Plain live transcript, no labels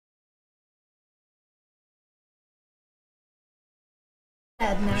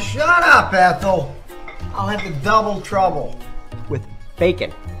Shut up, Ethel. I'll have the double trouble. With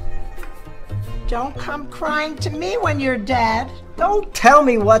bacon. Don't come crying to me when you're dead. Don't tell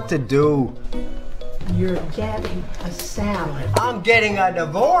me what to do. You're getting a salad. I'm getting a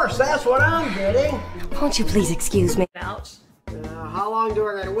divorce, that's what I'm getting. Won't you please excuse me? How long do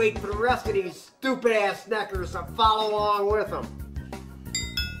I gotta wait for the rest of these stupid-ass Snickers to follow along with them?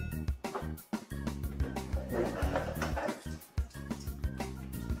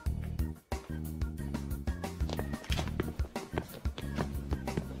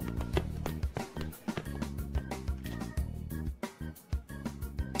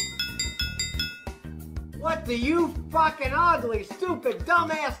 What do you fucking ugly, stupid,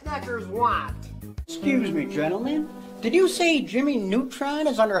 dumbass Snickers want? Excuse me, gentlemen. Did you say Jimmy Neutron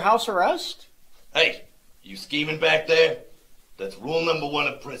is under house arrest? Hey, you scheming back there? That's rule number 1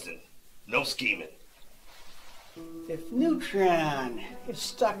 of prison. No scheming. If Neutron is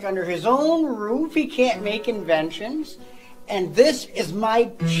stuck under his own roof, he can't make inventions. And this is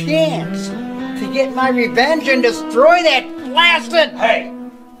my chance to get my revenge and destroy that blasted... Hey!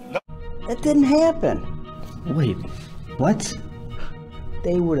 No. That didn't happen. Wait, what?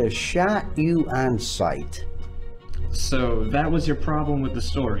 They would have shot you on sight. So that was your problem with the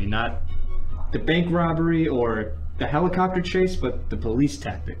story, not the bank robbery or the helicopter chase, but the police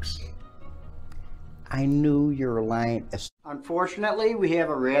tactics. I knew you were lying. Unfortunately, we have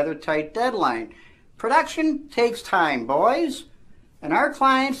a rather tight deadline. Production takes time, boys. And our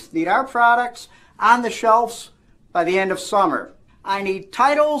clients need our products on the shelves by the end of summer. I need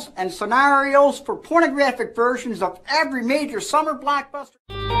titles and scenarios for pornographic versions of every major summer blockbuster.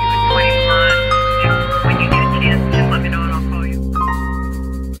 When you get a chance, just let me know and I'll call you.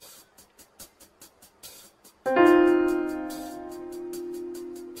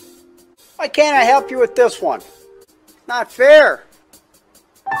 Why can't I help you with this one? Not fair.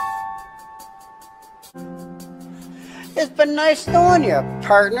 It's been nice knowing you,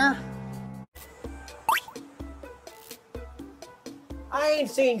 partner. I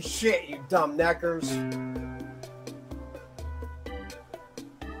ain't seen shit, you dumb neckers.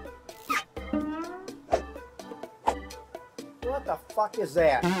 What the fuck is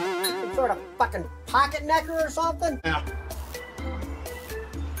that? Some sort of fucking pocket necker or something? Yeah.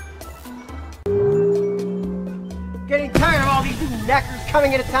 Getting tired of all these new neckers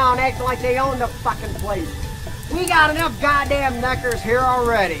coming into town acting like they own the fucking place. We got enough goddamn neckers here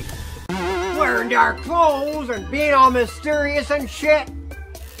already. Wearing dark clothes and being all mysterious and shit.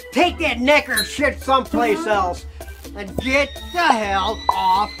 Take that necker shit someplace else and get the hell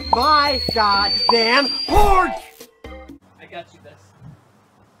off my goddamn porch! I got you this.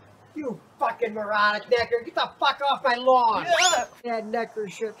 You fucking moronic necker, get the fuck off my lawn! Yeah. That necker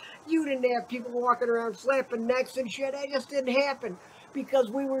shit. You didn't have people walking around slapping necks and shit. That just didn't happen. Because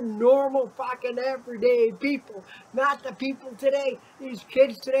we were normal fucking everyday people. Not the people today. These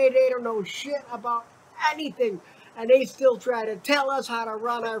kids today, they don't know shit about anything. And they still try to tell us how to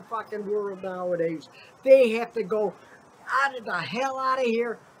run our fucking world nowadays. They have to go the hell out of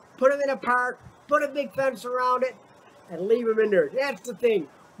here, put them in a park, put a big fence around it, and leave them in there. That's the thing.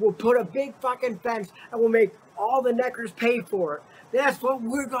 We'll put a big fucking fence and we'll make all the neckers pay for it. That's what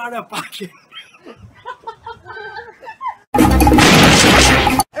we're gonna fucking...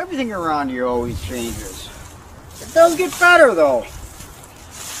 Everything around you always changes. It does get better, though.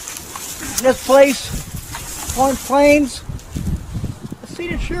 This place, Point Plains, a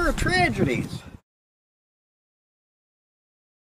seat of sure tragedies.